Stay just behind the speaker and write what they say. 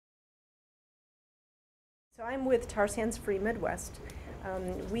So I'm with Tar Sands Free Midwest.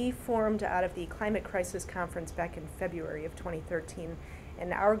 We formed out of the Climate Crisis Conference back in February of 2013,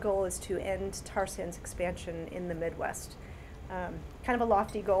 and our goal is to end tar sands expansion in the Midwest. Kind of a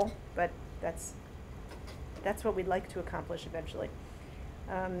lofty goal, but that's what we'd like to accomplish eventually.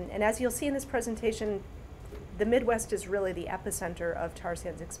 And as you'll see in this presentation, the Midwest is really the epicenter of tar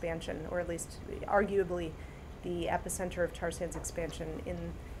sands expansion, or at least arguably the epicenter of tar sands expansion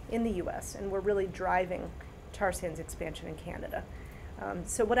in the US, and we're really driving tar sands expansion in Canada.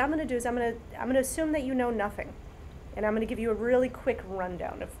 So what I'm going to do is I'm going to assume that you know nothing, and I'm going to give you a really quick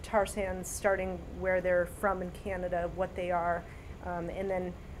rundown of tar sands, starting where they're from in Canada, what they are, and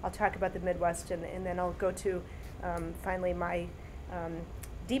then I'll talk about the Midwest, and then I'll go to finally my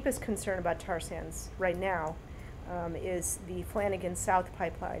deepest concern about tar sands right now is the Flanagan South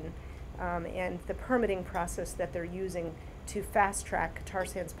Pipeline and the permitting process that they're using to fast-track tar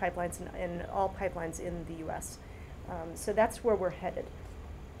sands pipelines and all pipelines in the U.S. So that's where we're headed.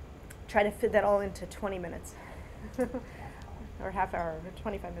 Try to fit that all into 20 minutes, or half hour, or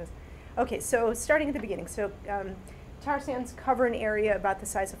 25 minutes. Okay, so starting at the beginning. So tar sands cover an area about the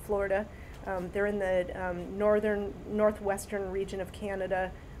size of Florida. They're in the northwestern region of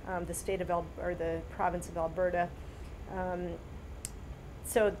Canada, the state of or the province of Alberta.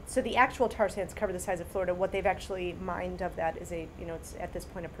 So the actual tar sands cover the size of Florida. What they've actually mined of that is it's at this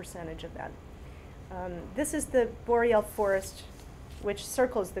point a percentage of that. This is the boreal forest, which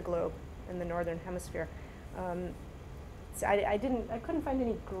circles the globe in the northern hemisphere. So I couldn't find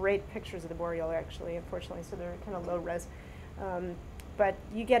any great pictures of the boreal actually, unfortunately, so they're kind of low res. But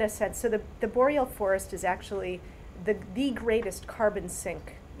you get a sense. So the boreal forest is actually the greatest carbon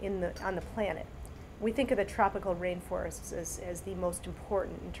sink on the planet. We think of the tropical rainforests as the most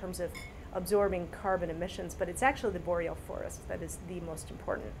important in terms of absorbing carbon emissions, but it's actually the boreal forest that is the most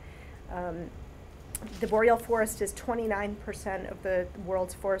important. The boreal forest is 29% of the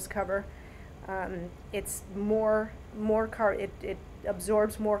world's forest cover. It's it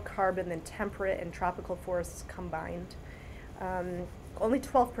absorbs more carbon than temperate and tropical forests combined. Only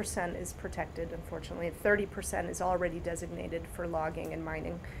 12% is protected, unfortunately. 30% is already designated for logging and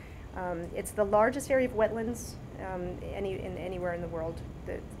mining. It's the largest area of wetlands anywhere in the world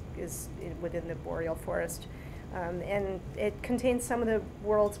that is within the boreal forest. And it contains some of the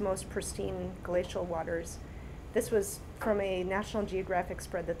world's most pristine glacial waters. This was from a National Geographic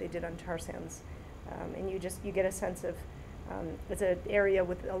spread that they did on tar sands. And you get a sense of, it's an area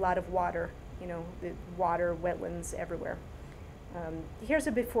with a lot of water, the water, wetlands everywhere. Here's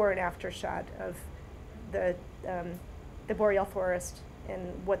a before and after shot of the boreal forest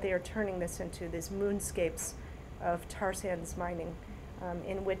and what they are turning this into, these moonscapes of tar sands mining,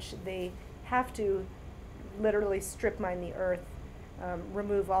 in which they have to literally strip mine the earth,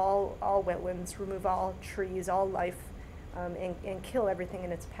 remove all wetlands, remove all trees, all life, and kill everything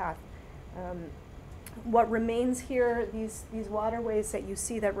in its path. What remains here, these waterways that you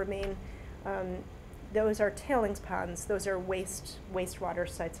see that remain, those are tailings ponds. Those are wastewater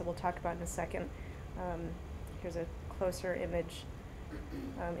sites that we'll talk about in a second. Here's a closer image.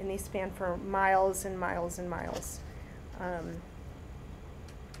 And these span for miles and miles and miles.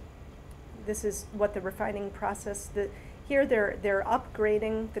 This is what the refining process. Here they're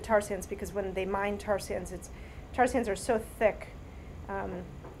upgrading the tar sands, because when they mine tar sands, tar sands are so thick.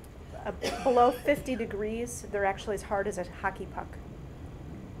 Below 50 degrees, they're actually as hard as a hockey puck.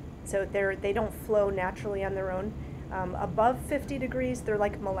 So they don't flow naturally on their own. Above 50 degrees, they're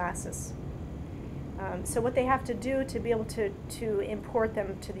like molasses. So what they have to do to be able to import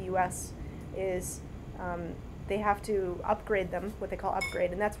them to the U.S. is they have to upgrade them, what they call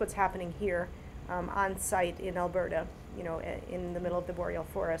upgrade, and that's what's happening here on site in Alberta, in the middle of the boreal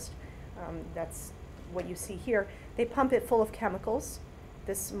forest. That's what you see here. They pump it full of chemicals,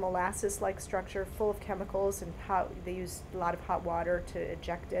 this molasses-like structure full of chemicals, and they use a lot of hot water to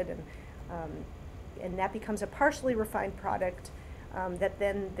eject it, and that becomes a partially refined product that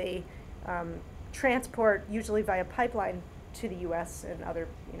then they transport, usually via pipeline, to the U.S. and other,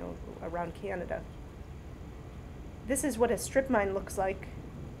 around Canada. This is what a strip mine looks like.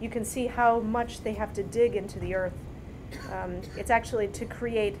 You can see how much they have to dig into the earth. It's actually to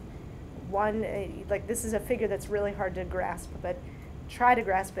create one, this is a figure that's really hard to grasp, but try to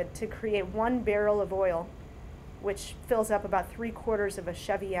grasp it, to create 1 barrel of oil, which fills up about 3/4 of a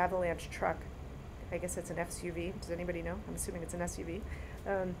Chevy Avalanche truck. I guess it's an SUV. Does anybody know? I'm assuming it's an SUV.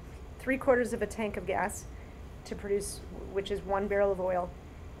 3/4 of a tank of gas to produce, which is 1 barrel of oil.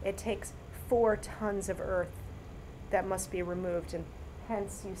 It takes 4 tons of earth that must be removed, and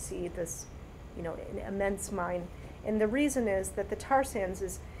hence you see this, an immense mine. And the reason is that the tar sands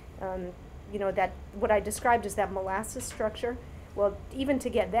is you know, that what I described as that molasses structure. Well, even to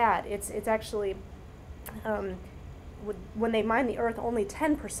get that, it's actually, when they mine the earth, only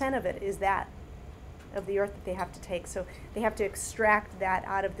 10% of it is that, of the earth that they have to take. So they have to extract that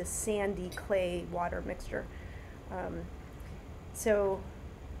out of the sandy clay water mixture. So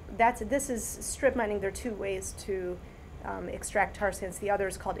this is strip mining. There are two ways to extract tar sands. The other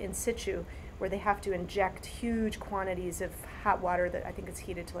is called in situ, where they have to inject huge quantities of hot water that I think is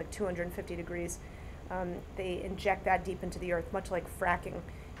heated to like 250 degrees. They inject that deep into the earth, much like fracking,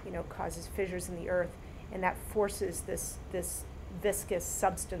 you know, causes fissures in the earth, and that forces this viscous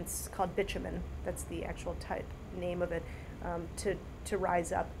substance called bitumen, that's the actual name of it, to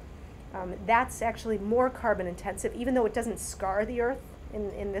rise up. That's actually more carbon intensive, even though it doesn't scar the earth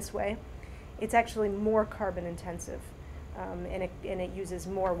in this way. It's actually more carbon intensive, and it uses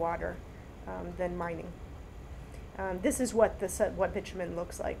more water than mining. This is what bitumen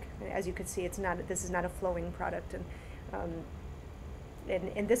looks like. As you can see, this is not a flowing product,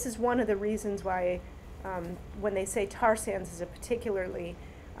 and this is one of the reasons why when they say tar sands is a particularly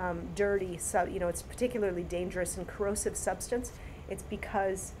dirty, it's particularly dangerous and corrosive substance, it's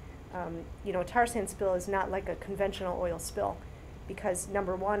because you know, a tar sand spill is not like a conventional oil spill, because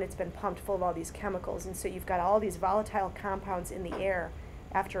number one, it's been pumped full of all these chemicals, and so you've got all these volatile compounds in the air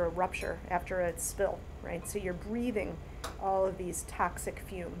after a rupture, after a spill, right? So you're breathing all of these toxic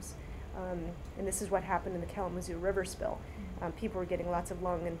fumes. And this is what happened in the Kalamazoo River spill. People were getting lots of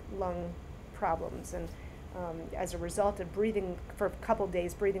lung problems, and as a result of breathing for a couple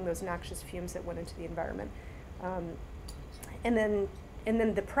days, breathing those noxious fumes that went into the environment. And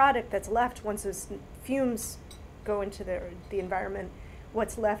then the product that's left, once those fumes go into the environment,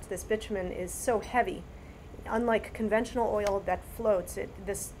 what's left, this bitumen, is so heavy. Unlike conventional oil that floats,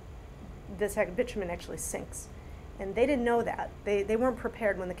 this bitumen actually sinks. And they didn't know that. They weren't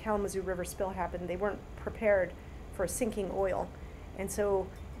prepared when the Kalamazoo River spill happened. They weren't prepared for sinking oil. And so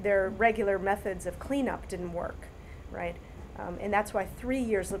their regular methods of cleanup didn't work, right? And that's why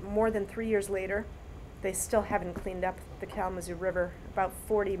more than 3 years later, they still haven't cleaned up the Kalamazoo River. About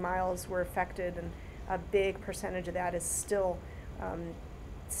 40 miles were affected, and a big percentage of that is still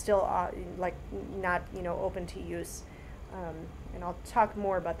like not, you know, open to use. And I'll talk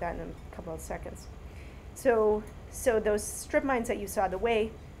more about that in a couple of seconds. So those strip mines that you saw, the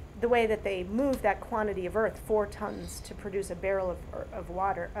way that they move that quantity of earth, 4 tons to produce a barrel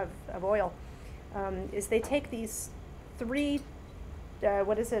of oil, is they take these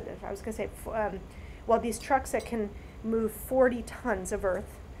these trucks that can move 40 tons of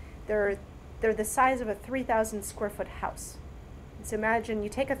earth. They're the size of a 3,000 square foot house. So imagine you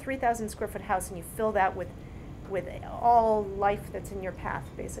take a 3,000 square foot house and you fill that with all life that's in your path,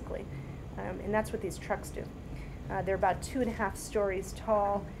 basically. And that's what these trucks do. They're about 2.5 stories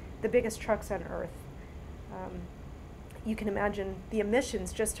tall, the biggest trucks on earth. You can imagine the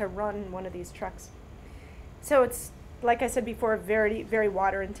emissions just to run one of these trucks. So it's, like I said before, very, very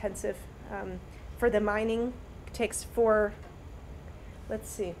water intensive. For the mining, it takes 4, let's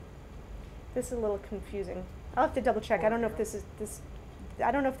see, this is a little confusing. I'll have to double check. I don't know if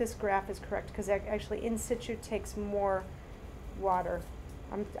I don't know if this graph is correct, because actually in situ takes more water.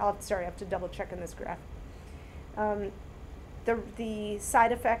 Sorry, I have to double check on this graph. The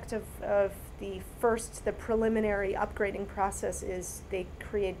side effect of the preliminary upgrading process is they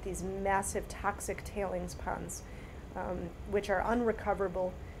create these massive toxic tailings ponds, which are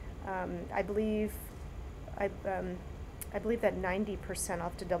unrecoverable. I believe that 90%, I'll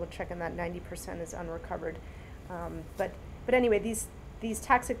have to double check on that, 90% is unrecovered. But anyway, these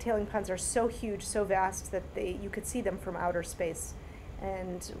toxic tailing ponds are so huge, so vast, that you could see them from outer space.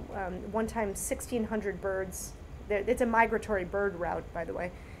 And one time 1,600 birds, it's a migratory bird route, by the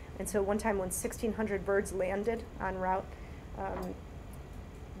way, and so one time when 1,600 birds landed en route,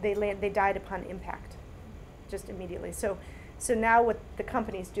 they died upon impact, just immediately. So now what the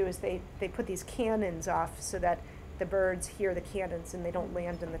companies do is they put these cannons off so that the birds hear the cannons and they don't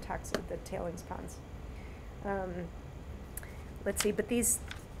land in the tailings ponds. Let's see, but these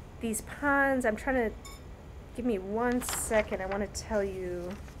ponds, I'm trying to, give me 1 second, I want to tell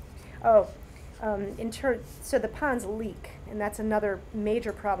you. So the ponds leak, and that's another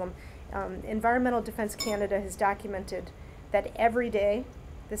major problem. Environmental Defense Canada has documented that every day,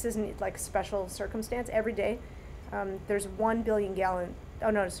 this isn't like special circumstance, every day, there's 1 billion gallon, oh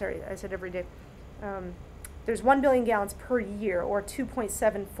no, sorry, I said every day. There's 1 billion gallons per year, or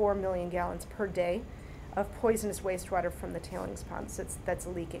 2.74 million gallons per day, of poisonous wastewater from the tailings ponds that's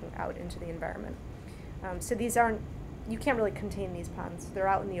leaking out into the environment. So these you can't really contain these ponds. They're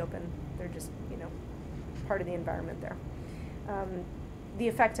out in the open. They're just, part of the environment there. The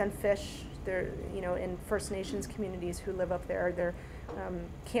effect on fish, There, in First Nations communities who live up there, there are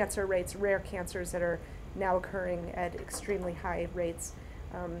cancer rates, rare cancers that are now occurring at extremely high rates.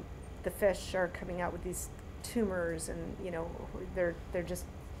 The fish are coming out with these tumors, and they're just,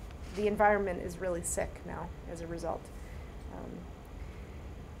 the environment is really sick now as a result.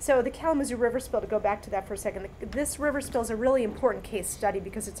 So the Kalamazoo River spill, to go back to that for a second, this river spill is a really important case study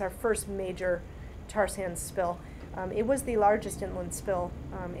because it's our first major tar sands spill. It was the largest inland spill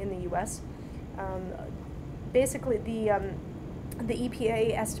in the U.S. Basically, the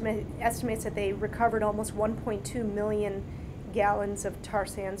EPA estimates that they recovered almost 1.2 million gallons of tar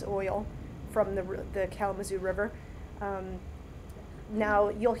sands oil from the Kalamazoo River. Now,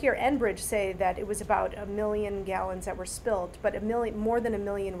 you'll hear Enbridge say that it was about 1 million gallons that were spilled, but more than 1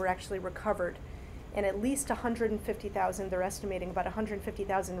 million were actually recovered. And at least 150,000, they're estimating about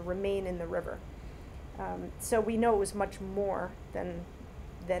 150,000 remain in the river. So we know it was much more than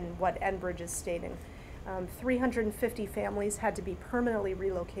what Enbridge is stating. 350 families had to be permanently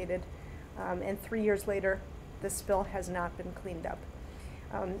relocated, and 3 years later, the spill has not been cleaned up.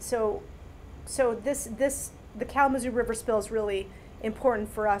 So the Kalamazoo River spill is really important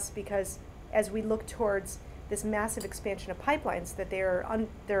for us because as we look towards this massive expansion of pipelines that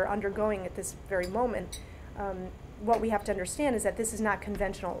they're undergoing at this very moment, what we have to understand is that this is not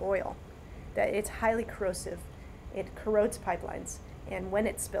conventional oil, that it's highly corrosive, it corrodes pipelines, and when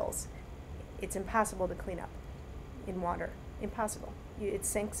it spills, it's impossible to clean up in water, impossible. It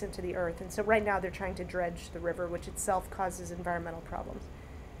sinks into the earth, and so right now they're trying to dredge the river, which itself causes environmental problems.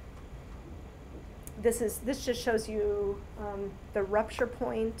 This just shows you the rupture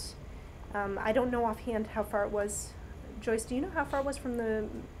point. I don't know offhand how far it was. Joyce, do you know how far it was from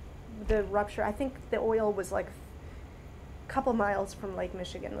the rupture? I think the oil was like a couple miles from Lake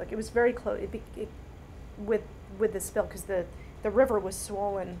Michigan. Like, it was very close with the spill, because the river was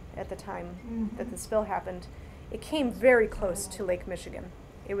swollen at the time that the spill happened. It came very close to Lake Michigan.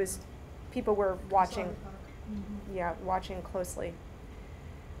 It was, people were watching, watching closely.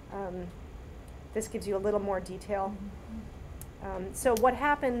 This gives you a little more detail. So what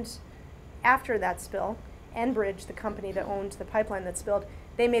happened after that spill, Enbridge, the company that owned the pipeline that spilled,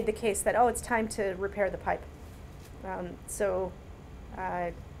 they made the case that, it's time to repair the pipe. So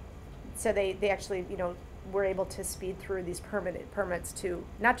they actually, were able to speed through these permits to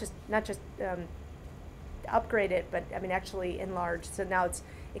not just upgrade it, but actually enlarge. So now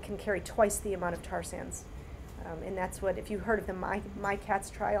it can carry twice the amount of tar sands. And that's what, if you heard of the My Cats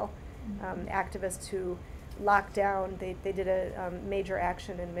trial, activists who locked down, they did a major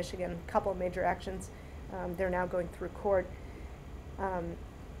action in Michigan, a couple of major actions. They're now going through court.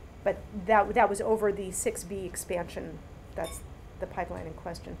 But that was over the 6B expansion. That's the pipeline in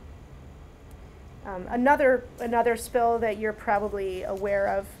question. Another spill that you're probably aware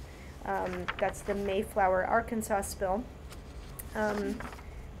of, that's the Mayflower, Arkansas spill.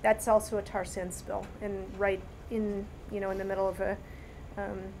 That's also a tar sands spill, and right in the middle of a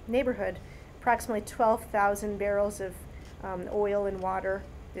neighborhood, approximately 12,000 barrels of oil and water.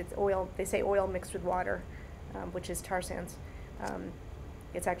 It's oil. They say oil mixed with water, which is tar sands.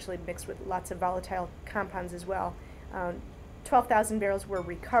 It's actually mixed with lots of volatile compounds as well. 12,000 barrels were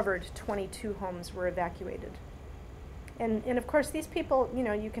recovered. 22 homes were evacuated. And of course, these people,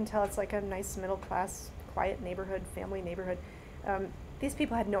 you can tell it's like a nice middle class, quiet neighborhood, family neighborhood. These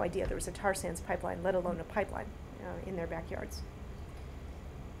people had no idea there was a tar sands pipeline, let alone a pipeline, in their backyards.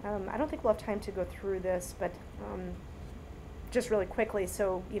 I don't think we'll have time to go through this, but just really quickly,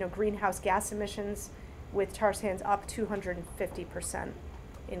 so, greenhouse gas emissions with tar sands up 250%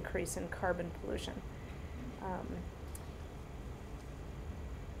 increase in carbon pollution.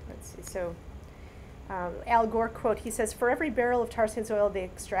 Let's see, so Al Gore quote, he says, "For every barrel of tar sands oil they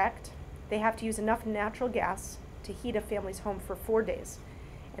extract, they have to use enough natural gas to heat a family's home for 4 days.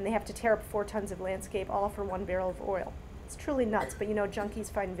 And they have to tear up 4 tons of landscape, all for 1 barrel of oil." It's truly nuts, but junkies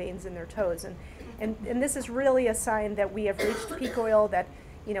find veins in their toes. And this is really a sign that we have reached peak oil, that,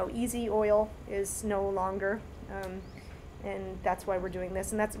 easy oil is no longer. And that's why we're doing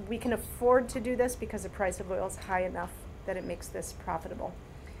this. And we can afford to do this because the price of oil is high enough that it makes this profitable.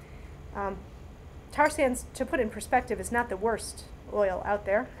 Tar sands, to put in perspective, is not the worst oil out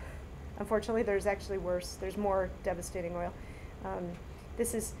there. Unfortunately, there's actually worse. There's more devastating oil.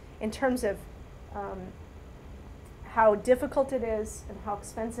 This is, in terms of how difficult it is and how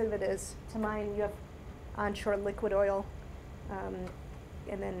expensive it is to mine, you have onshore liquid oil,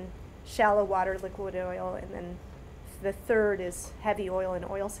 and then shallow water liquid oil, and then the third is heavy oil and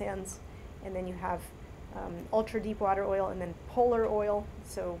oil sands, and then you have ultra deep water oil, and then polar oil,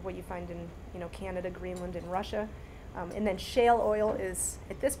 so what you find in Canada, Greenland, and Russia, And then shale oil is,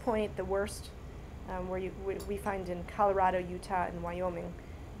 at this point, the worst, where we find in Colorado, Utah, and Wyoming.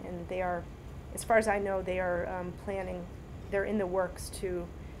 And they are, as far as I know, they are they're in the works to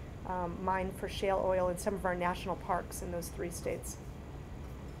mine for shale oil in some of our national parks in those 3 states.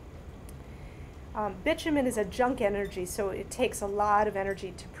 Bitumen is a junk energy, so it takes a lot of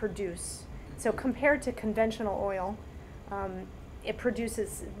energy to produce. So compared to conventional oil, it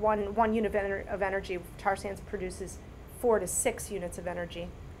produces one unit of energy. Tar sands produces 4 to 6 units of energy,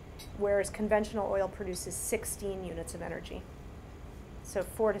 whereas conventional oil produces 16 units of energy. So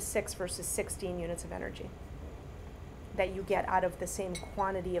 4 to 6 versus 16 units of energy that you get out of the same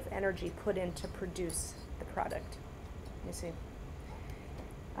quantity of energy put in to produce the product. You see?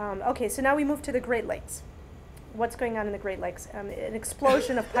 Okay, so now we move to the Great Lakes. What's going on in the Great Lakes? An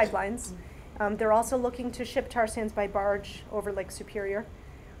explosion of pipelines. They're also looking to ship tar sands by barge over Lake Superior.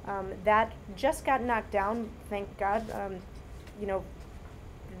 That just got knocked down, thank God. You know,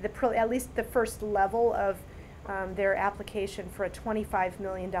 at least the first level of their application for a $25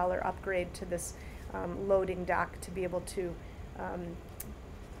 million upgrade to this loading dock to be able to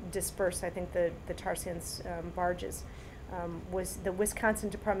disperse, I think, the tar sands barges. Was the Wisconsin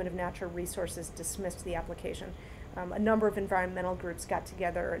Department of Natural Resources dismissed the application. A number of environmental groups got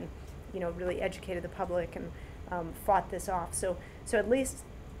together and, you know, really educated the public and fought this off. So at least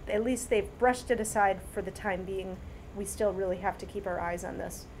they've brushed it aside for the time being. We still really have to keep our eyes on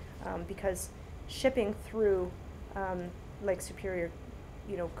this because shipping through Lake Superior,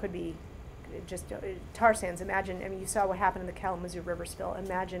 you know, could be just tar sands. Imagine, I mean, you saw what happened in the Kalamazoo River spill.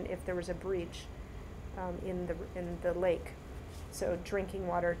 Imagine if there was a breach in the lake. So drinking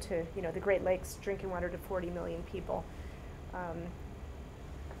water to, you know, the Great Lakes, drinking water to 40 million people.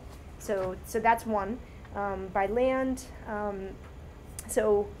 So that's one. By land,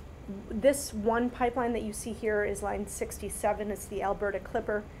 so this one pipeline that you see here is line 67. It's the Alberta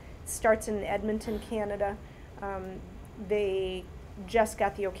Clipper. Starts in Edmonton, Canada. They just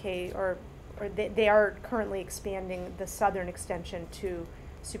got the okay, or they are currently expanding the southern extension to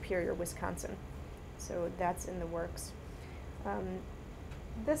Superior, Wisconsin. So that's in the works.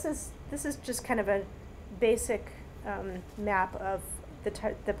 This is just kind of a basic map of the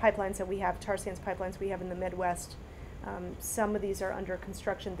pipelines that we have, tar sands pipelines we have in the Midwest. Some of these are under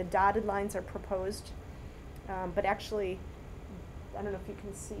construction. The dotted lines are proposed, but actually, I don't know if you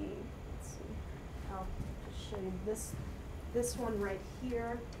can see. Let's see. I'll just show you this one right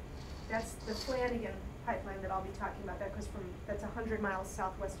here. That's the Flanagan pipeline that I'll be talking about. That's 100 miles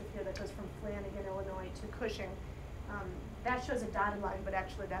southwest of here. That goes from Flanagan, Illinois to Cushing. That shows a dotted line, but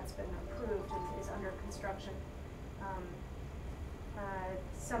actually that's been approved and is under construction.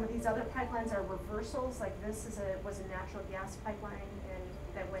 Some of these other pipelines are reversals. Like this was a natural gas pipeline and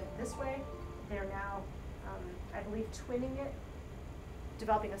that went this way. They're now, I believe, twinning it,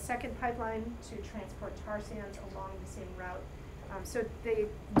 developing a second pipeline to transport tar sands along the same route. So they,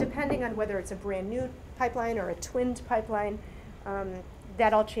 depending on whether it's a brand new pipeline or a twinned pipeline,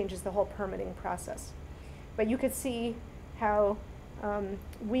 that all changes the whole permitting process. But you could see how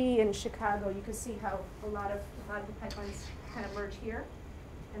we in Chicago, you could see how a lot of the pipelines kind of merge here,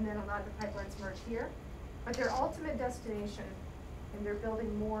 and then a lot of the pipelines merge here. But their ultimate destination, and they're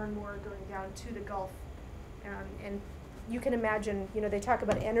building more and more going down to the Gulf. And you can imagine, you know, they talk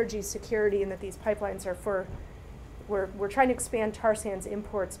about energy security and that these pipelines are for, we're trying to expand tar sands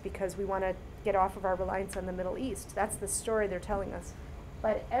imports because we want to get off of our reliance on the Middle East. That's the story they're telling us.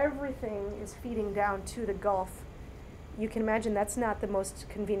 But everything is feeding down to the Gulf. You can imagine that's not the most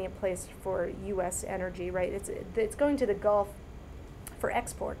convenient place for U.S. energy, right? It's going to the Gulf for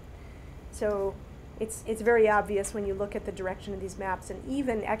export. So it's very obvious when you look at the direction of these maps, and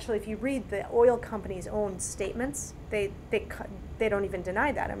even actually if you read the oil companies' own statements, they don't even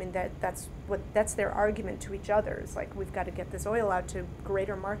deny that. I mean that's their argument to each other. It's like, we've got to get this oil out to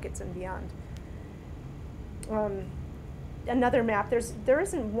greater markets and beyond. Another map, there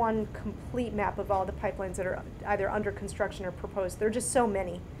isn't one complete map of all the pipelines that are either under construction or proposed. There are just so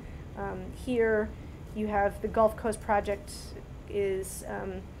many. Here you have the Gulf Coast project is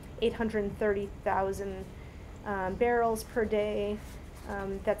 830,000 barrels per day.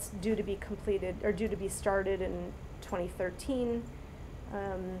 That's due to be completed, or due to be started in 2013.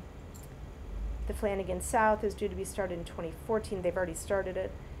 The Flanagan South is due to be started in 2014. They've already started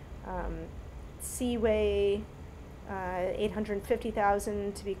it. Seaway,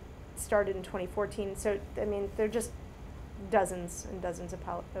 850,000 to be started in 2014. So, I mean, they're just dozens and dozens of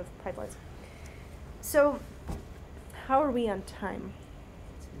pipelines. So, how are we on time?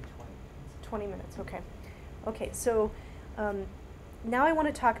 It's been 20 minutes, okay. Okay, so now I want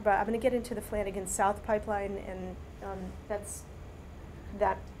to talk about, I'm going to get into the Flanagan South pipeline and That's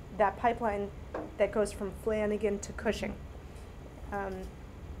that pipeline that goes from Flanagan to Cushing.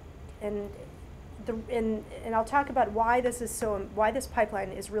 And I'll talk about why this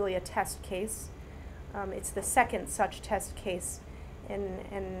pipeline is really a test case. It's the second such test case,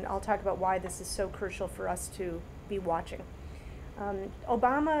 and I'll talk about why this is so crucial for us to be watching.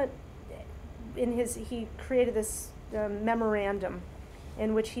 Obama, he created this memorandum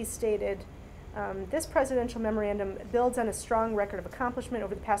in which he stated, this presidential memorandum builds on a strong record of accomplishment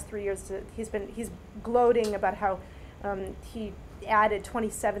over the past 3 years. He's gloating about how he added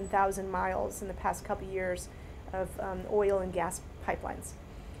 27,000 miles in the past couple years of oil and gas pipelines.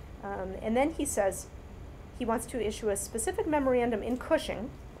 And then he says he wants to issue a specific memorandum in Cushing,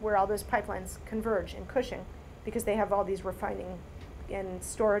 where all those pipelines converge in Cushing, because they have all these refining and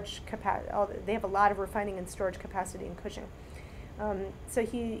storage capacity. They have a lot of refining and storage capacity in Cushing. So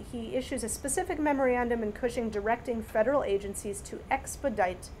he issues a specific memorandum in Cushing directing federal agencies to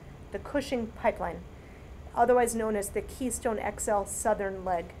expedite the Cushing pipeline, otherwise known as the Keystone XL Southern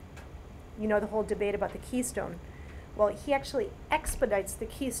Leg. You know the whole debate about the Keystone. Well, he actually expedites the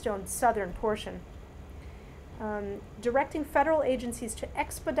Keystone Southern portion, directing federal agencies to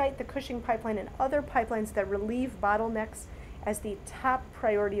expedite the Cushing pipeline and other pipelines that relieve bottlenecks as the top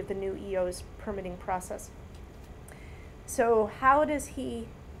priority of the new EO's permitting process. So how does he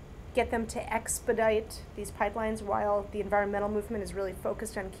get them to expedite these pipelines while the environmental movement is really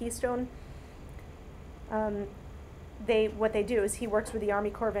focused on Keystone? What they do is he works with the Army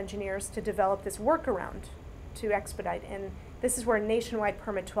Corps of Engineers to develop this workaround to expedite, and this is where Nationwide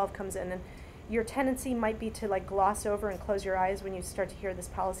Permit 12 comes in. And your tendency might be to like gloss over and close your eyes when you start to hear this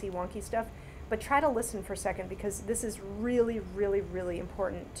policy wonky stuff, but try to listen for a second, because this is really, really, really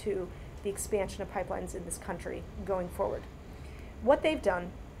important to the expansion of pipelines in this country going forward. What they've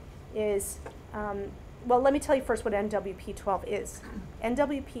done is, well, let me tell you first what NWP 12 is.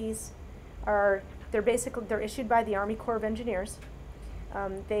 NWPs they're issued by the Army Corps of Engineers.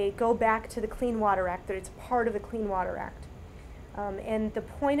 They go back to the Clean Water Act. It's part of the Clean Water Act. And the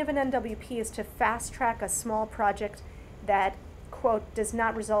point of an NWP is to fast track a small project that, quote, does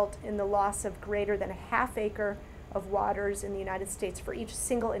not result in the loss of greater than a half acre of waters in the United States for each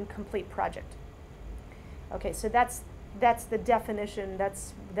single incomplete project. Okay, so that's the definition.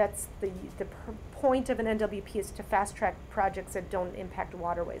 That's the point of an NWP is to fast track projects that don't impact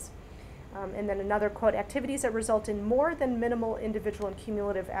waterways. And then another quote, activities that result in more than minimal individual and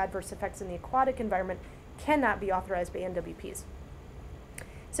cumulative adverse effects in the aquatic environment cannot be authorized by NWPs.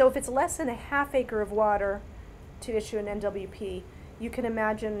 So if it's less than a half acre of water to issue an NWP, you can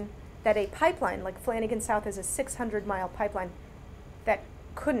imagine that a pipeline like Flanagan South is a 600-mile pipeline that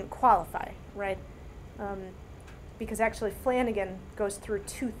couldn't qualify, right? Because actually Flanagan goes through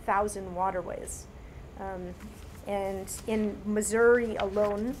 2,000 waterways. And in Missouri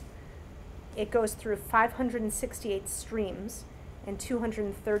alone, it goes through 568 streams and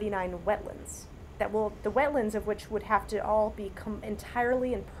 239 wetlands. The wetlands of which would have to all be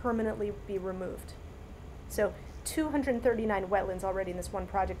entirely and permanently be removed. So 239 wetlands already in this one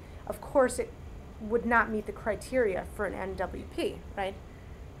project. Of course, it would not meet the criteria for an NWP, right?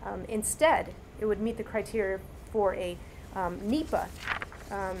 Instead, it would meet the criteria for a NEPA.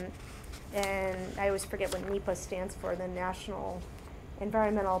 And I always forget what NEPA stands for, the National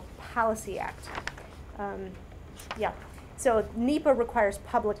Environmental Policy Act. Yeah, so NEPA requires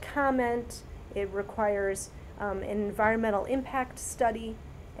public comment. It requires an environmental impact study,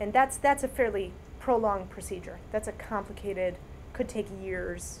 and that's a fairly prolonged procedure. That's a complicated, could take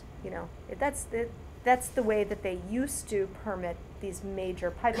years. You know, that's the way that they used to permit these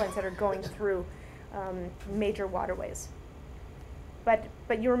major pipelines that are going through major waterways. But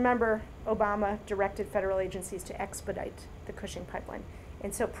you remember Obama directed federal agencies to expedite the Cushing pipeline.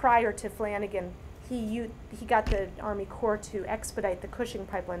 And so prior to Flanagan, he got the Army Corps to expedite the Cushing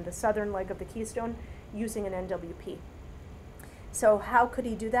pipeline, the southern leg of the Keystone, using an NWP. So how could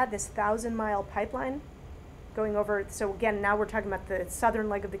he do that? This 1,000-mile pipeline going over, so again, now we're talking about the southern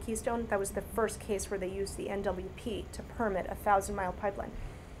leg of the Keystone. That was the first case where they used the NWP to permit a 1,000-mile pipeline.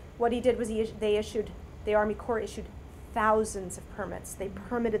 What he did was the Army Corps issued thousands of permits. They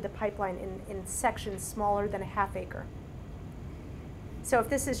permitted the pipeline in sections smaller than a half acre. So if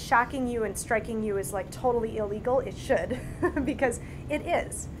this is shocking you and striking you as like totally illegal, it should, because it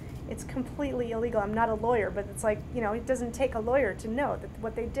is. It's completely illegal. I'm not a lawyer, but it's like, you know, it doesn't take a lawyer to know that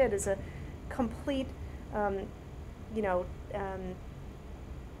what they did is a complete,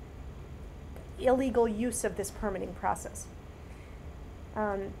 illegal use of this permitting process.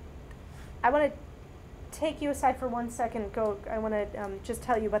 I want to take you aside for 1 second. I want to just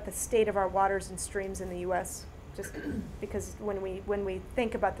tell you about the state of our waters and streams in the U.S. just because when we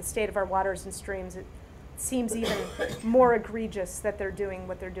think about the state of our waters and streams, it seems even more egregious that they're doing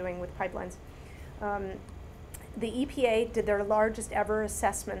what they're doing with pipelines. The EPA did their largest ever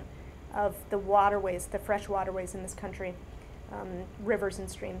assessment of the waterways, the fresh waterways in this country, rivers and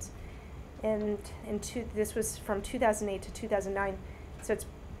streams. And this was from 2008 to 2009, so it's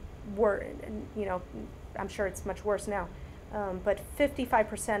I'm sure it's much worse now. But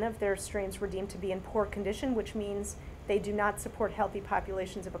 55% of their streams were deemed to be in poor condition, which means they do not support healthy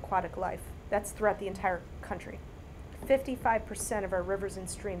populations of aquatic life. That's throughout the entire country. 55% of our rivers and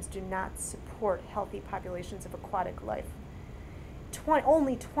streams do not support healthy populations of aquatic life.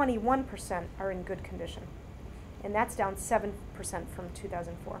 Only 21% are in good condition, and that's down 7% from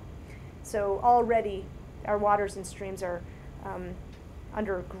 2004. So already our waters and streams are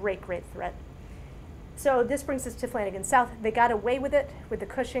under a great, great threat. So this brings us to Flanagan South. They got away with it with the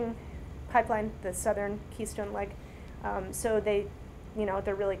Cushing pipeline, the southern Keystone leg. So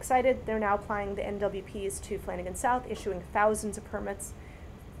they're really excited. They're now applying the NWPs to Flanagan South, issuing thousands of permits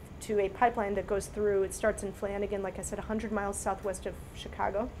to a pipeline that goes through, it starts in Flanagan, like I said, 100 miles southwest of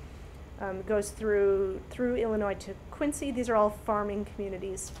Chicago. Goes through Illinois to Quincy. These are all farming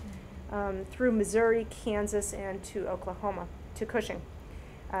communities. Through Missouri, Kansas, and to Oklahoma, to Cushing.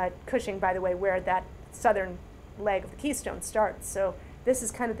 Cushing, by the way, where that southern leg of the Keystone starts. So this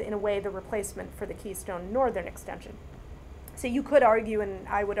is kind of, in a way, the replacement for the Keystone Northern extension. So you could argue, and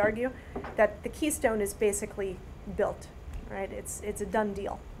I would argue, that the Keystone is basically built, right? It's a done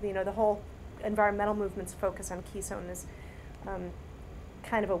deal. The whole environmental movement's focus on Keystone is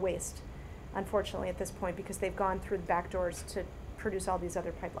kind of a waste, unfortunately, at this point, because they've gone through the back doors to produce all these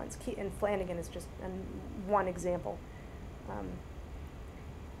other pipelines. And Flanagan is just one example.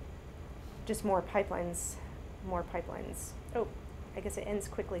 Just more pipelines. Oh, I guess it ends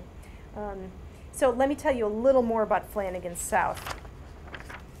quickly. So let me tell you a little more about Flanagan South.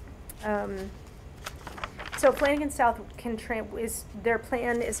 So Flanagan South their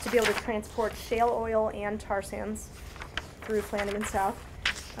plan is to be able to transport shale oil and tar sands through Flanagan South.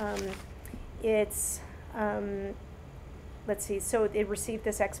 Let's see, so it received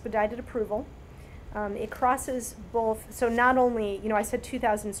this expedited approval. It crosses both, so not only, I said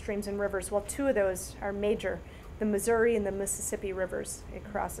 2,000 streams and rivers, well, two of those are major, the Missouri and the Mississippi rivers it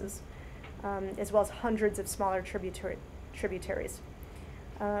crosses, as well as hundreds of smaller tributaries.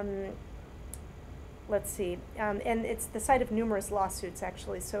 Let's see, and it's the site of numerous lawsuits,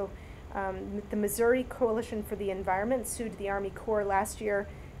 actually. So the Missouri Coalition for the Environment sued the Army Corps last year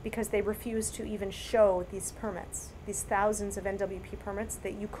because they refused to even show these permits, these thousands of NWP permits,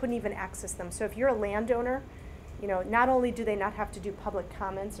 that you couldn't even access them. So if you're a landowner, not only do they not have to do public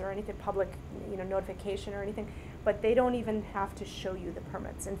comments or anything, public notification or anything, but they don't even have to show you the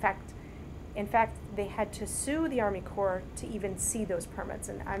permits. In fact, they had to sue the Army Corps to even see those permits,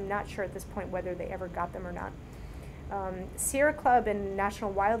 and I'm not sure at this point whether they ever got them or not. Sierra Club and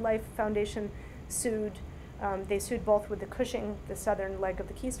National Wildlife Foundation sued. They sued both with the Cushing, the southern leg of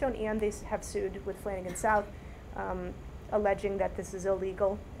the Keystone, and they have sued with Flanagan South, alleging that this is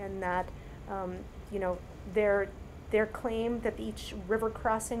illegal and that their claim that each river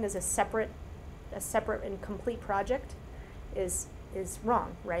crossing is a separate and complete project is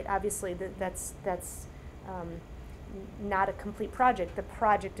wrong, right? Obviously, that's not a complete project. The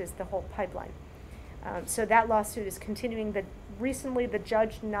project is the whole pipeline. So that lawsuit is continuing. Recently, the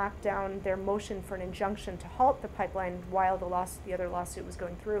judge knocked down their motion for an injunction to halt the pipeline while the other lawsuit was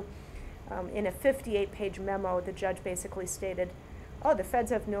going through. In a 58-page memo, the judge basically stated, "Oh, the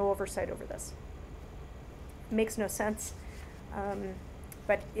feds have no oversight over this." Makes no sense,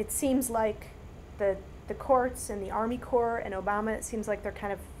 but it seems like the courts and the Army Corps and Obama, it seems like they're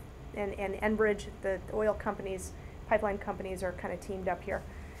kind of, and Enbridge, the oil companies, pipeline companies, are kind of teamed up here.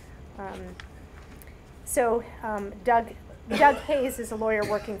 Doug Hayes is a lawyer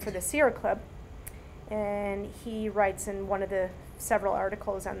working for the Sierra Club, and he writes in one of the several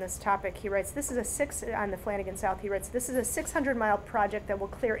articles on this topic, he writes, on the Flanagan South, he writes, "This is a 600-mile project that will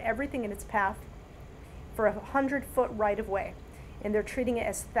clear everything in its path for a 100-foot right-of-way, and they're treating it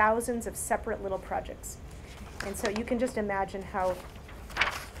as thousands of separate little projects." And so you can just imagine how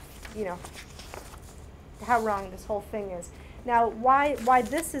wrong this whole thing is. Now, why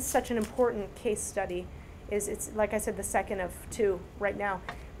this is such an important case study is, it's, like I said, the second of two right now.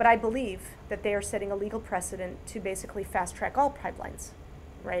 But I believe that they are setting a legal precedent to basically fast-track all pipelines,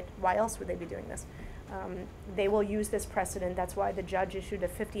 right? Why else would they be doing this? They will use this precedent. That's why the judge issued a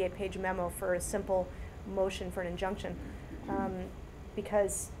 58-page memo for a simple motion for an injunction,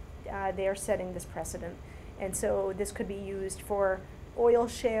 because they are setting this precedent. And so this could be used for oil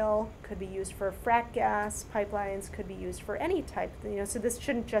shale, could be used for frack gas pipelines, could be used for any type. So this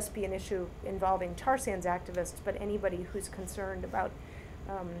shouldn't just be an issue involving tar sands activists, but anybody who's concerned about,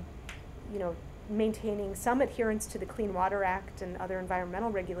 maintaining some adherence to the Clean Water Act and other environmental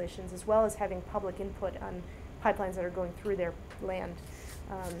regulations, as well as having public input on pipelines that are going through their land.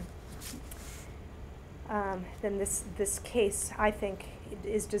 Then this case, I think,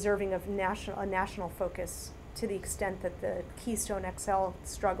 is deserving of a national focus to the extent that the Keystone XL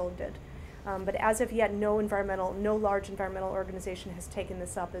struggle did. But as of yet, no large environmental organization has taken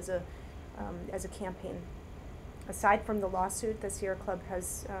this up as a campaign. Aside from the lawsuit the Sierra Club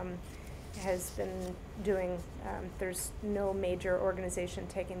has been doing, there's no major organization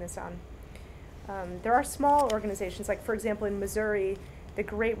taking this on. There are small organizations, like for example in Missouri, the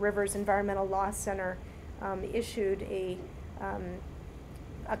Great Rivers Environmental Law Center issued a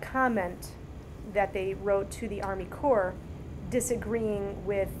comment that they wrote to the Army Corps disagreeing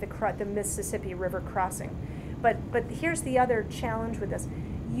with the Mississippi River crossing. But here's the other challenge with this.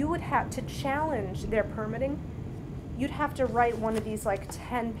 You would have to challenge their permitting. You'd have to write one of these like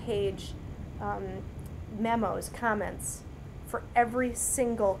 10-page memos, comments, for every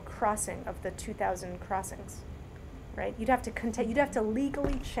single crossing of the 2,000 crossings, right? You'd have to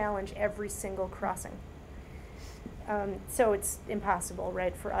legally challenge every single crossing. So it's impossible,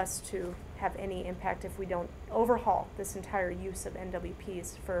 right, for us to have any impact if we don't overhaul this entire use of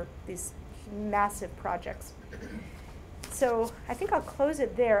NWPs for these massive projects. So I think I'll close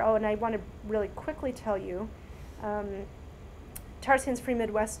it there. Oh, and I want to really quickly tell you, Tar Sands Free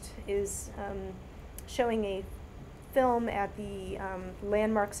Midwest is showing a film at the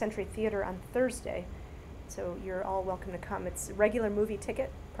Landmark Century Theater on Thursday. So you're all welcome to come. It's a regular movie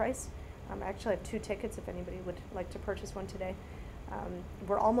ticket price. I actually have 2 tickets if anybody would like to purchase one today.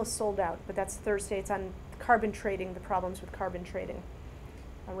 We're almost sold out, but that's Thursday. It's on carbon trading, the problems with carbon trading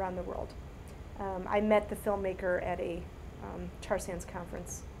around the world. I met the filmmaker at a tar sands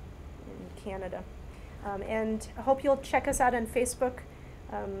conference in Canada. And I hope you'll check us out on Facebook,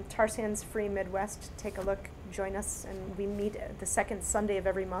 Tar Sands Free Midwest. Take a look, join us, and we meet the second Sunday of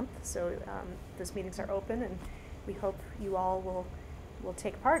every month. So those meetings are open, and we hope you all will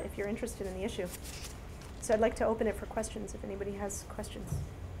take part if you're interested in the issue. So I'd like to open it for questions if anybody has questions.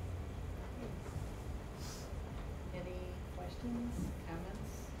 Any questions,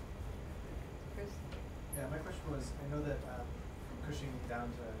 comments? Chris? Yeah, my question was, I know that from Cushing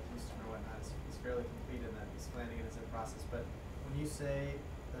down to Houston or whatnot is fairly complete and that East Flanagan is in process, but when you say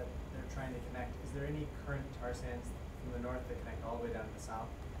that they're trying to connect, is there any current tar sands from the north that connect all the way down to the south?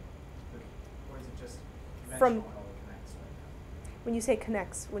 Or is it just conventional oil that connects right now? When you say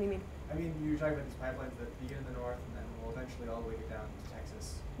connects, what do you mean? I mean, you're talking about these pipelines that begin in the north and then will eventually all the way get down to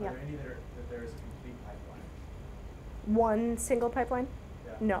Texas. Are there any that there is a complete pipeline? One single pipeline?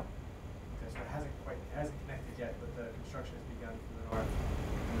 Yeah. No. Okay, so it hasn't connected yet, but the construction has begun from the north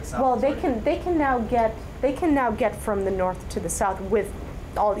and the south. Well, they can now get from the north to the south with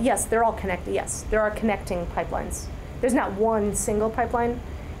all. Yes, they're all connected. Yes, there are connecting pipelines. There's not one single pipeline,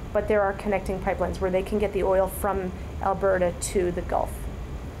 but there are connecting pipelines where they can get the oil from Alberta to the Gulf.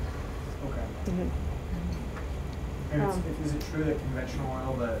 Okay. Mm-hmm. And is it true that conventional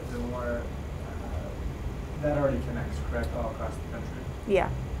oil, the more, that already connects, correct, all across the country? Yeah.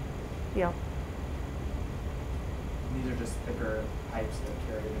 Yeah. And these are just thicker pipes that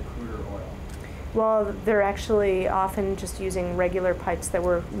carry the cruder oil? Well, they're actually often just using regular pipes that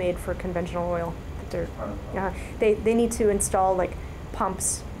were made for conventional oil. They need to install like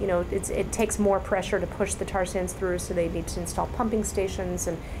pumps. It takes more pressure to push the tar sands through, so they need to install pumping stations,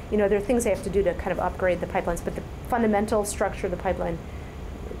 and there are things they have to do to kind of upgrade the pipelines. But the fundamental structure of the pipeline,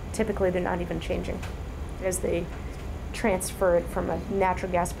 typically they're not even changing as they transfer it from a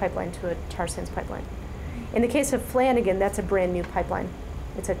natural gas pipeline to a tar sands pipeline. In the case of Flanagan, that's a brand new pipeline.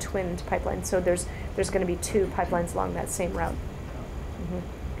 It's a twinned pipeline, so there's going to be 2 pipelines along that same route.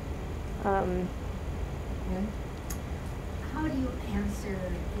 Mm-hmm. How do you answer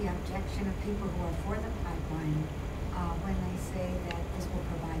the objection of people who are for the pipeline when they say that this will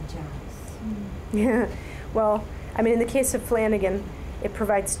provide jobs? Yeah, well, I mean, in the case of Flanagan, it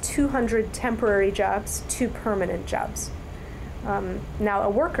provides 200 temporary jobs, 2 permanent jobs. Now, a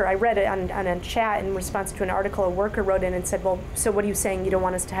worker, I read it on a chat in response to an article, a worker wrote in and said, well, so what are you saying? You don't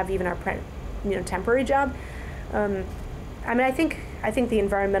want us to have even our temporary job? I mean, I think the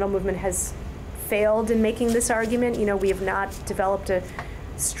environmental movement has failed in making this argument. We have not developed a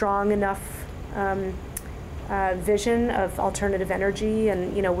strong enough vision of alternative energy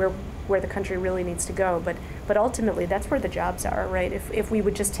and where the country really needs to go. But ultimately, that's where the jobs are, right? If we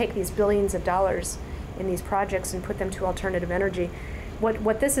would just take these billions of dollars in these projects and put them to alternative energy,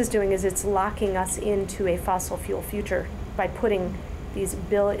 what this is doing is it's locking us into a fossil fuel future by putting these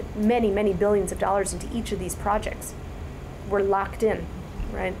many billions of dollars into each of these projects. We're locked in,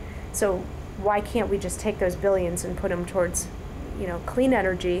 right? So why can't we just take those billions and put them towards, clean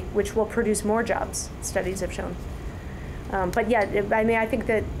energy, which will produce more jobs, studies have shown. But yeah, I think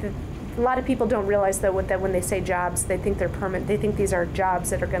that a lot of people don't realize that when they say jobs, they think they're permanent. They think these are jobs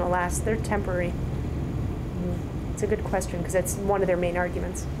that are going to last. They're temporary. It's a good question because that's one of their main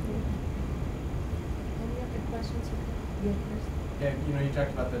arguments. Any other questions? Yeah, you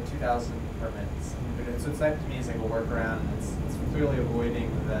talked about the 2,000 permits. So it's that to me is like a workaround. It's clearly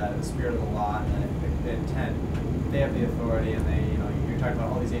avoiding the spirit of the law and the intent. They have the authority, and you're talking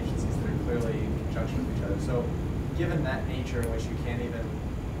about all these agencies that are clearly in conjunction with each other. So, given that nature in which you can't even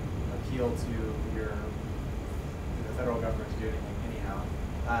appeal to the federal government to do anything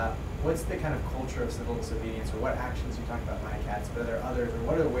anyhow, what's the kind of culture of civil disobedience, or what actions you talked about MyCats, but are there others, or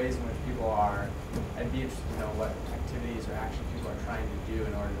what are the ways in which people are? I'd be interested to know what activities or actions people are trying to do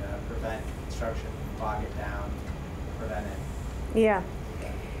in order to prevent construction, bog it down, prevent it. Yeah,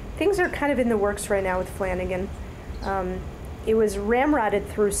 things are kind of in the works right now with Flanagan. It was ramrodded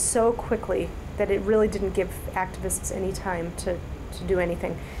through so quickly that it really didn't give activists any time to do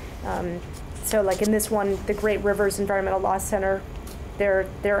anything. So like in this one, the Great Rivers Environmental Law Center,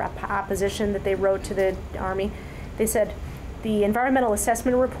 their opposition that they wrote to the Army, they said the environmental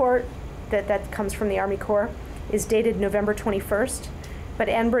assessment report that comes from the Army Corps is dated November 21st, but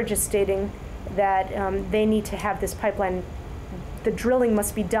Enbridge is stating that they need to have this pipeline, the drilling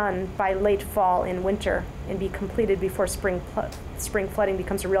must be done by late fall and winter and be completed before spring flooding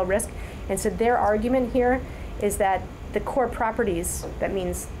becomes a real risk. And so their argument here is that the Corps properties, that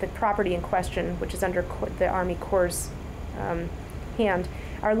means the property in question, which is under the Army Corps' hand,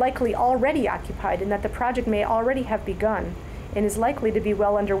 are likely already occupied, and that the project may already have begun and is likely to be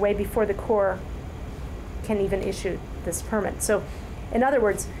well underway before the Corps can even issue this permit. So, in other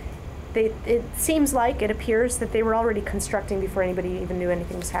words, it seems like, it appears that they were already constructing before anybody even knew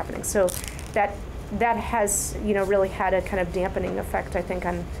anything was happening. So that has, really had a kind of dampening effect, I think,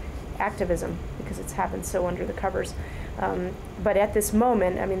 on activism, because it's happened so under the covers. But at this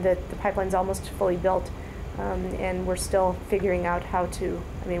moment, the pipeline's almost fully built, and we're still figuring out how to,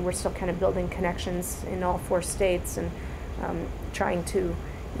 we're still kind of building connections in all 4 states and trying to,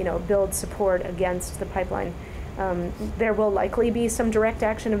 build support against the pipeline. There will likely be some direct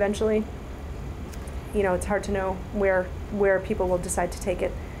action eventually. It's hard to know where people will decide to take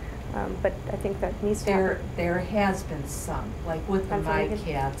it. But I think that needs to happen. There has been some, like with the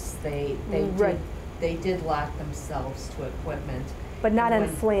MyCats, they did lock themselves to equipment. But not on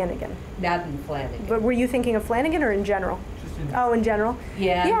Flanagan. Not in Flanagan. But were you thinking of Flanagan or in general? Just in in general?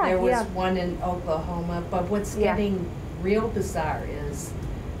 Yeah, there was one in Oklahoma. But what's getting real bizarre is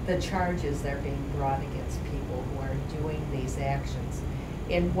the charges that are being brought against people who are doing these actions.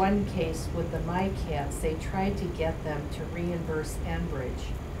 In one case with the MyCats, they tried to get them to reimburse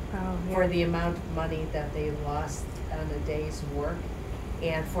Enbridge for the amount of money that they lost on a day's work,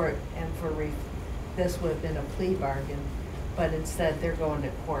 and this would have been a plea bargain, but instead they're going to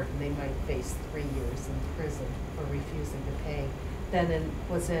court and they might face 3 years in prison for refusing to pay. Then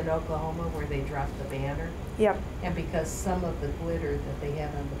was it in Oklahoma where they dropped the banner? Yep. And because some of the glitter that they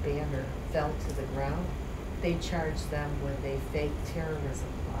had on the banner fell to the ground, they charged them with a fake terrorism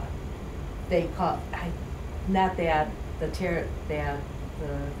plot. They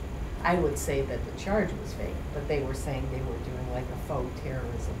I would say that the charge was fake, but they were saying they were doing like a faux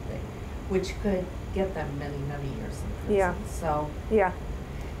terrorism thing, which could get them many years in prison. Yeah. So. Yeah.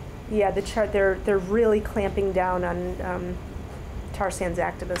 Yeah. They're really clamping down on tar sands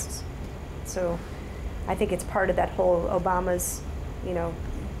activists. So, I think it's part of that whole Obama's,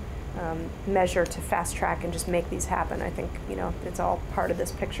 measure to fast track and just make these happen. I think it's all part of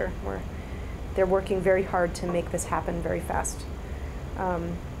this picture where they're working very hard to make this happen very fast.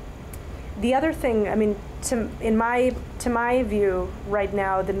 The other thing, to my view right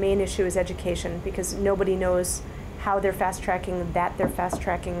now, the main issue is education, because nobody knows how they're fast tracking, that they're fast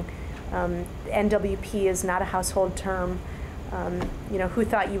tracking. NWP is not a household term. Who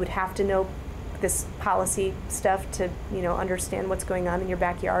thought you would have to know this policy stuff to, understand what's going on in your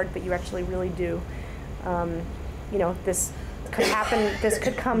backyard, but you actually really do. This could happen, this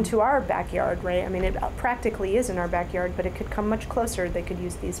could come to our backyard, right? It practically is in our backyard, but it could come much closer. They could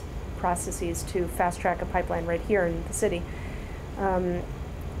use these processes to fast track a pipeline right here in the city.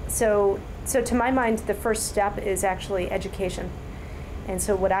 So to my mind, the first step is actually education. And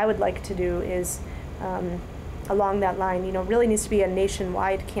so what I would like to do is, along that line, really needs to be a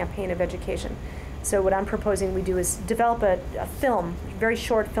nationwide campaign of education. So what I'm proposing we do is develop a film, very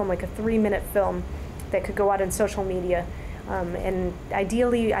short film, like a 3-minute film that could go out on social media. And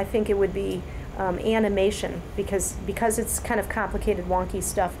ideally, I think it would be animation, because it's kind of complicated, wonky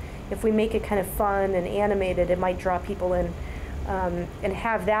stuff. If we make it kind of fun and animated, it might draw people in, and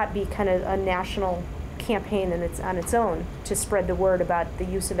have that be kind of a national campaign on its own to spread the word about the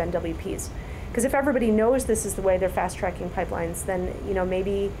use of NWPs. Because if everybody knows this is the way they're fast-tracking pipelines, then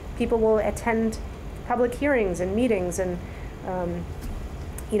maybe people will attend public hearings and meetings, and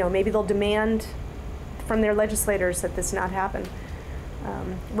maybe they'll demand from their legislators that this not happen.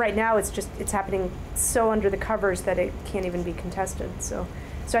 Right now, it's happening so under the covers that it can't even be contested. So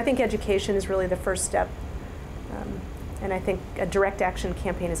I think education is really the first step, and I think a direct action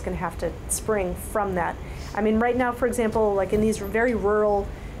campaign is going to have to spring from that. I mean, right now, for example, like in these very rural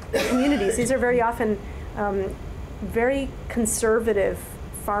communities, these are very often very conservative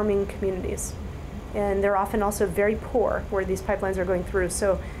farming communities, and they're often also very poor where these pipelines are going through.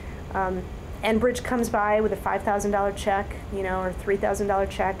 So Enbridge comes by with a $5,000 check, or $3,000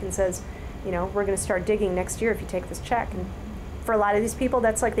 check, and says, we're going to start digging next year if you take this check. And for a lot of these people,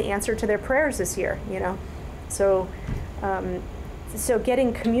 that's like the answer to their prayers this year, So, so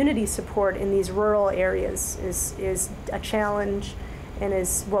getting community support in these rural areas is a challenge, and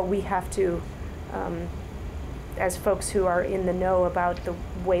is what we have to, as folks who are in the know about the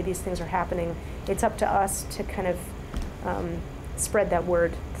way these things are happening, it's up to us to kind of spread that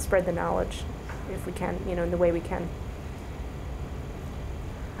word, spread the knowledge, if we can, in the way we can.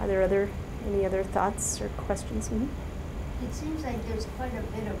 Are there any other thoughts or questions? Mm-hmm. It seems like there's quite a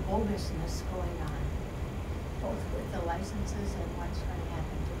bit of bogusness going on, both with the licenses and what's going to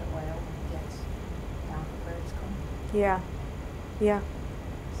happen to the oil when it gets down to where it's going.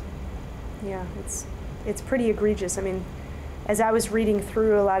 Yeah, it's pretty egregious. I mean, as I was reading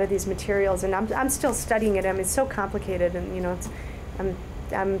through a lot of these materials, and I'm still studying it. I mean, it's so complicated, and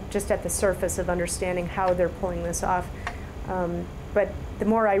I'm just at the surface of understanding how they're pulling this off. But the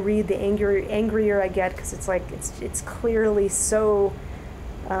more I read, the angrier I get, because it's like it's clearly so.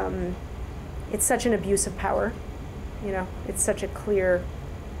 It's such an abuse of power, It's such a clear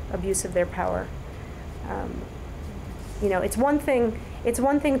abuse of their power. It's one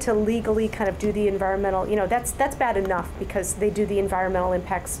thing to legally kind of do the environmental, that's bad enough, because they do the environmental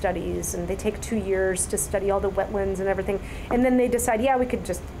impact studies and they take 2 years to study all the wetlands and everything, and then they decide, we could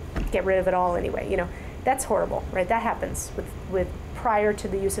just get rid of it all anyway. That's horrible, right? That happens with prior to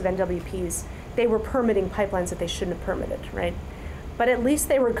the use of NWPs. They were permitting pipelines that they shouldn't have permitted, right? But at least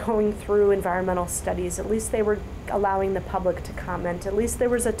they were going through environmental studies. At least they were allowing the public to comment. At least there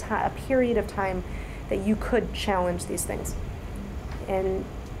was a period of time that you could challenge these things. And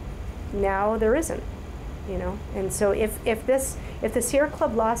now there isn't, And so if the Sierra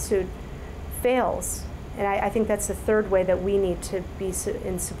Club lawsuit fails, and I think that's the third way that we need to be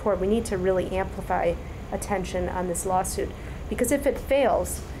in support, we need to really amplify attention on this lawsuit. Because if it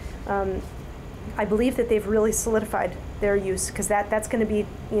fails, I believe that they've really solidified their use, because that's going to be,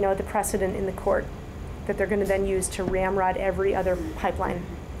 the precedent in the court that they're going to then use to ramrod every other pipeline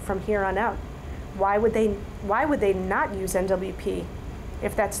from here on out. Why would they not use NWP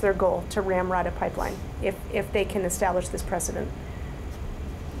if that's their goal, to ramrod a pipeline, if they can establish this precedent?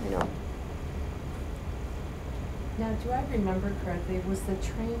 Now, do I remember correctly, was the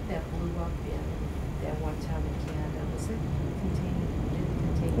train that blew up in that one town in Canada, was it containing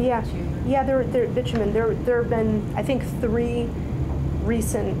bitumen? Yeah, they're bitumen. There have been, I think, 3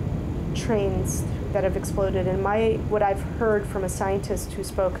 recent trains that have exploded, and what I've heard from a scientist who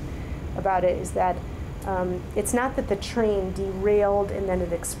spoke about it is that it's not that the train derailed and then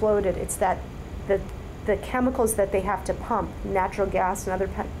it exploded. It's that the chemicals that they have to pump, natural gas and other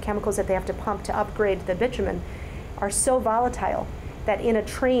chemicals that they have to pump to upgrade the bitumen, are so volatile that in a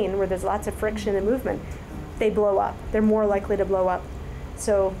train where there's lots of friction and movement, they blow up. They're more likely to blow up.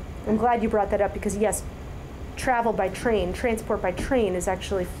 So I'm glad you brought that up, because yes, travel by train, transport by train is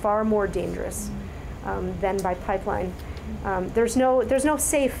actually far more dangerous than by pipeline. There's no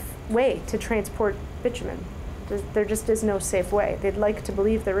safe way to transport bitumen. There just is no safe way. They'd like to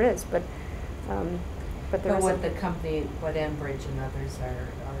believe there is, but there isn't. What Enbridge and others are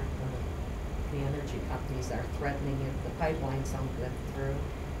the energy companies are threatening, if the pipelines don't get through,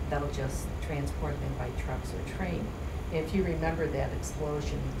 they'll just transport them by trucks or train. If you remember that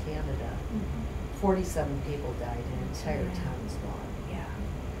explosion in Canada, 47 people died and an entire town is gone. Yeah.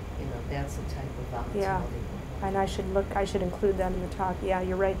 That's the type of volatility. Yeah. And I should include that in the talk. Yeah,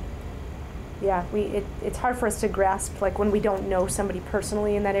 you're right. Yeah, it's hard for us to grasp, like when we don't know somebody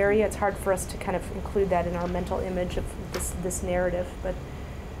personally in that area, it's hard for us to kind of include that in our mental image of this narrative. But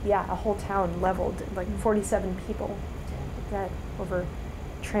yeah, a whole town leveled, like 47 people that over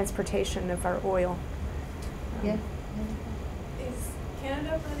transportation of our oil. Yeah. Is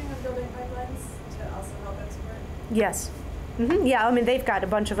Canada planning on building pipelines to also help export? Yes. Yeah, I mean, they've got a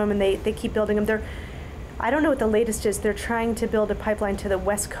bunch of them, and they keep building them. I don't know what the latest is. They're trying to build a pipeline to the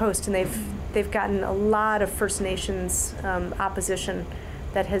West Coast, and they've gotten a lot of First Nations opposition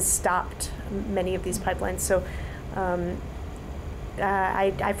that has stopped many of these pipelines. So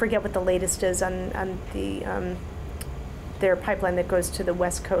I forget what the latest is on the their pipeline that goes to the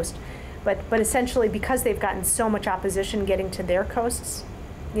West Coast. But essentially, because they've gotten so much opposition getting to their coasts,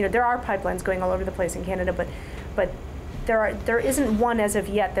 there are pipelines going all over the place in Canada, but there isn't one as of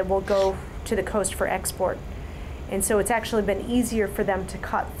yet that will go to the coast for export. And so it's actually been easier for them to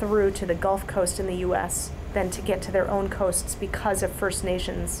cut through to the Gulf Coast in the U.S. than to get to their own coasts because of First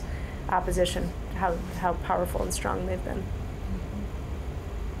Nations opposition, how powerful and strong they've been.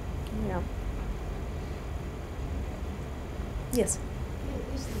 Yeah. Yes?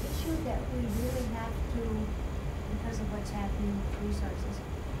 Is the issue that we really have to, because of what's happening with resources,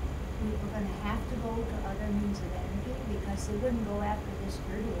 we're going to have to go to other means of energy, because they wouldn't go after this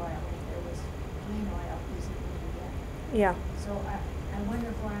dirty oil if there was clean oil easy to get. Yeah. So I wonder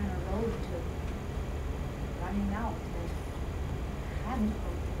if we're on a road to running out. They have to go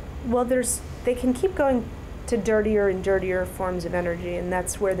to. Well, they can keep going to dirtier and dirtier forms of energy, and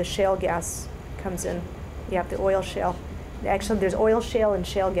that's where the shale gas comes in. You have the oil shale. Actually, there's oil shale and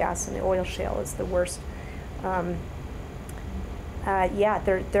shale gas, and the oil shale is the worst. There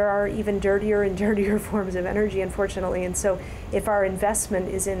are even dirtier and dirtier forms of energy, unfortunately. And so, if our investment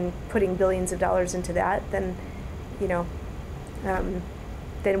is in putting billions of dollars into that, then,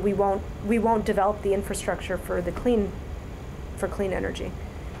 then we won't develop the infrastructure for clean energy,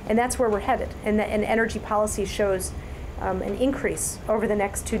 and that's where we're headed. And energy policy shows an increase over the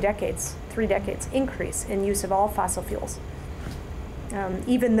next 3 decades, increase in use of all fossil fuels.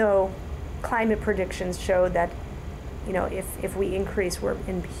 Even though climate predictions show that, if we increase, we're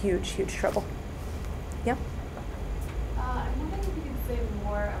in huge trouble. Yeah. I'm wondering if you could say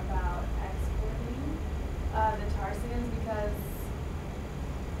more about exporting the tar sands, because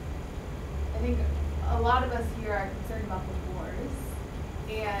I think a lot of us here are concerned about the wars,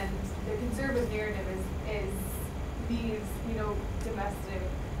 and the conservative narrative is these, domestic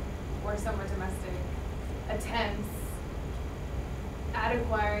or somewhat domestic attempts at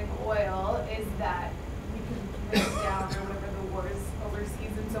acquiring oil is that we can bring it down or whatever the wars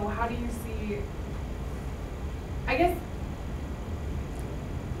overseas. And so how do you see, I guess,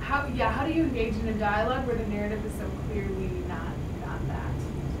 how do you engage in a dialogue where the narrative is so clearly not that?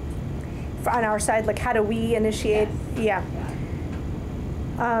 On our side, like, how do we initiate? Yes.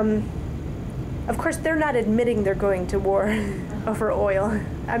 Yeah. Of course, they're not admitting they're going to war over oil.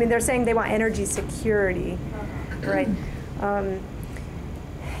 I mean, they're saying they want energy security, right?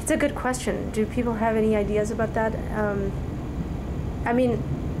 It's a good question. Do people have any ideas about that? I mean,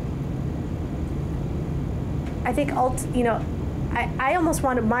 I think I almost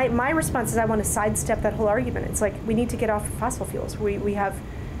want to. My response is I want to sidestep that whole argument. It's like we need to get off of fossil fuels. We have,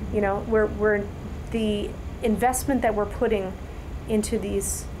 we're the investment that we're putting into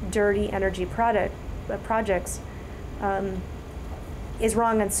these dirty energy projects is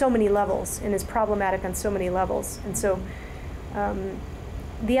wrong on so many levels and is problematic on so many levels. And so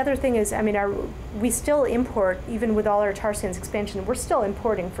the other thing is, I mean, we still import, even with all our tar sands expansion, we're still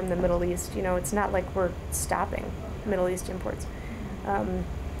importing from the Middle East. It's not like we're stopping Middle East imports.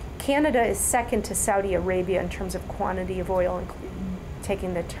 Canada is second to Saudi Arabia in terms of quantity of oil,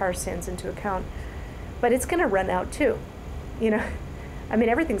 taking the tar sands into account. But it's going to run out too. I mean,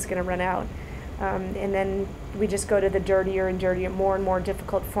 everything's going to run out. And then we just go to the dirtier and dirtier, more and more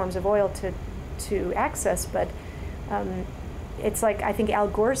difficult forms of oil to access. But it's like, I think Al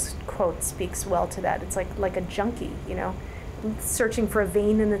Gore's quote speaks well to that. It's like a junkie, searching for a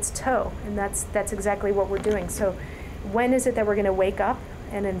vein in its toe. And that's exactly what we're doing. So when is it that we're going to wake up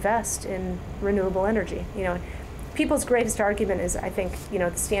and invest in renewable energy? People's greatest argument is, I think,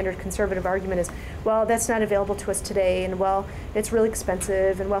 the standard conservative argument is, well, that's not available to us today, and well, it's really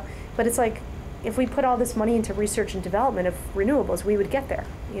expensive, and well, but it's like, if we put all this money into research and development of renewables, we would get there.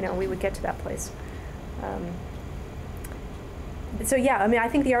 We would get to that place. So yeah, I mean, I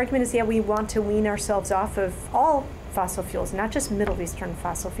think the argument is, we want to wean ourselves off of all fossil fuels, not just Middle Eastern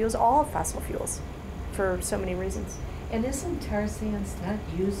fossil fuels, all fossil fuels, for so many reasons. And isn't tar sands not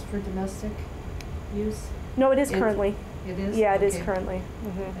used for domestic use? No, it is currently. It is? Yeah, it is Okay. currently.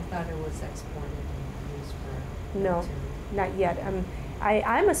 I thought it was exported and used for No, military. not yet.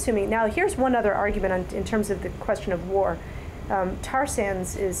 I'm assuming, now here's one other argument in terms of the question of war. tar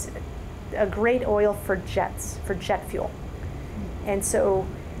sands is a great oil for jets, for jet fuel. And so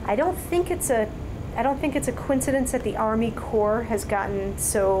I don't think it's a coincidence that the Army Corps has gotten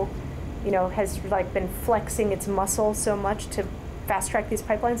so, has like been flexing its muscle so much to fast track these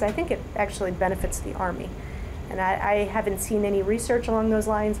pipelines. I think it actually benefits the Army. And I haven't seen any research along those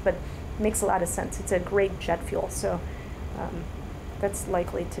lines, but it makes a lot of sense. It's a great jet fuel, so that's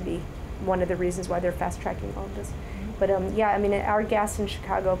likely to be one of the reasons why they're fast tracking all of this. But yeah, I mean, our gas in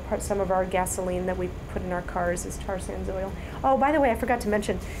Chicago, some of our gasoline that we put in our cars is tar sands oil. Oh, by the way, I forgot to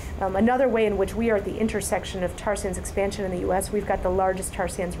mention, another way in which we are at the intersection of tar sands expansion in the U.S., we've got the largest tar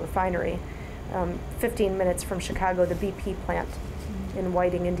sands refinery, 15 minutes from Chicago, the BP plant in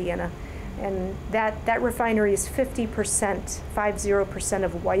Whiting, Indiana. And that refinery is 50%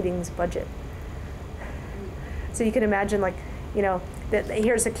 of Whiting's budget. So you can imagine, like,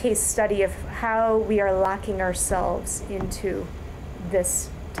 here's a case study of how we are locking ourselves into this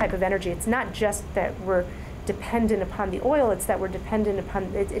type of energy. It's not just that we're dependent upon the oil, it's that we're dependent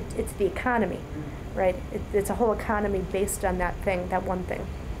upon, it's the economy, right? It's a whole economy based on that thing, that one thing.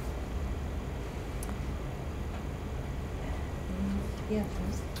 Yeah,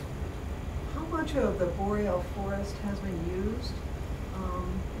 please. How much of the boreal forest has been used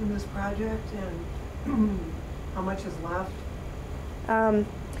in this project, and how much is left?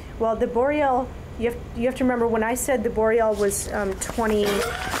 Well, the boreal, you have to remember, when I said the boreal was 20,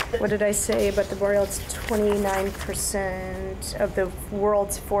 what did I say about the boreal? It's 29% of the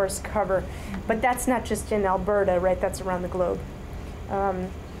world's forest cover. But that's not just in Alberta, right? That's around the globe.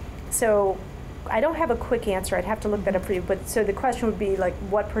 So I don't have a quick answer. I'd have to look that up for you. But so the question would be, like,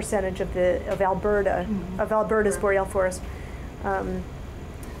 what percentage of Alberta, of Alberta's boreal forest? And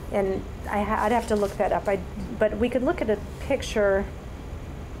I'd have to look that up. But we could look at a picture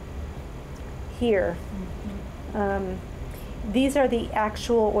here. These are the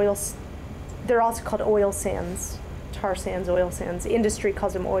actual oils. They're also called oil sands, tar sands, oil sands. The industry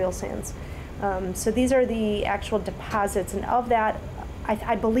calls them oil sands. So these are the actual deposits, and of that,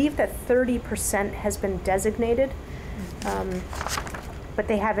 I believe that 30% has been designated, but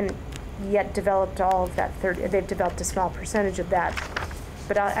they haven't yet developed all of that 30. They've developed a small percentage of that,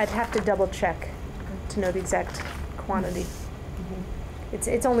 but I'd have to double check to know the exact quantity.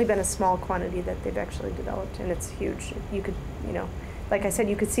 It's only been a small quantity that they've actually developed, and it's huge. You could, like I said,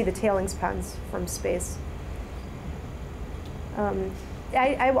 you could see the tailings ponds from space.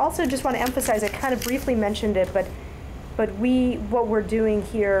 I also just want to emphasize, I kind of briefly mentioned it, but what we're doing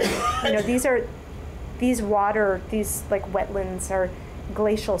here, these like wetlands are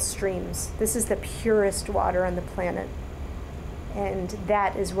glacial streams. This is the purest water on the planet, and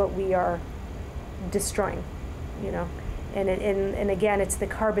that is what we are destroying, And again, it's the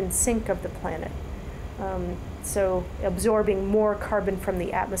carbon sink of the planet. So absorbing more carbon from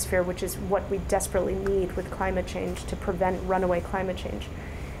the atmosphere, which is what we desperately need with climate change to prevent runaway climate change.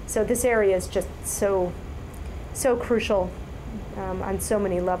 So this area is just so crucial on so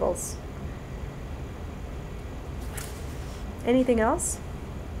many levels. Anything else?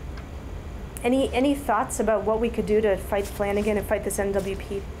 Any thoughts about what we could do to fight Flanagan and fight this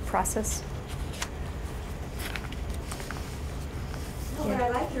NWP process? No, but I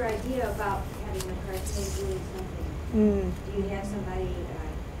like your idea about having the cartoon doing something. Do you have somebody?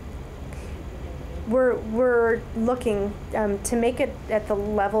 We're looking to make it at the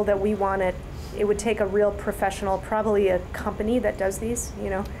level that we want it. It would take a real professional, probably a company that does these,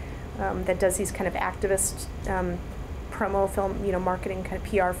 that does these kind of activist promo film, marketing kind of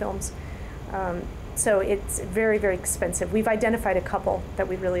PR films. So it's very, very expensive. We've identified a couple that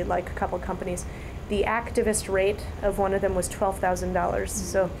we really like, a couple companies. The activist rate of one of them was $12,000.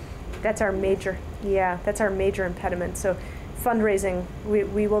 So that's our major, that's our major impediment. So fundraising,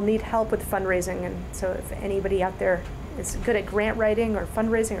 we will need help with fundraising. And so if anybody out there is good at grant writing or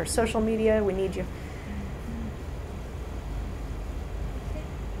fundraising or social media, we need you.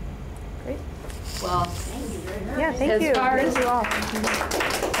 Great. Well, Thank you very much. Yeah, thank As you. far Thank as- you all.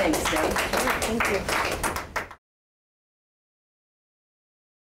 thanks, Dave. Thank you.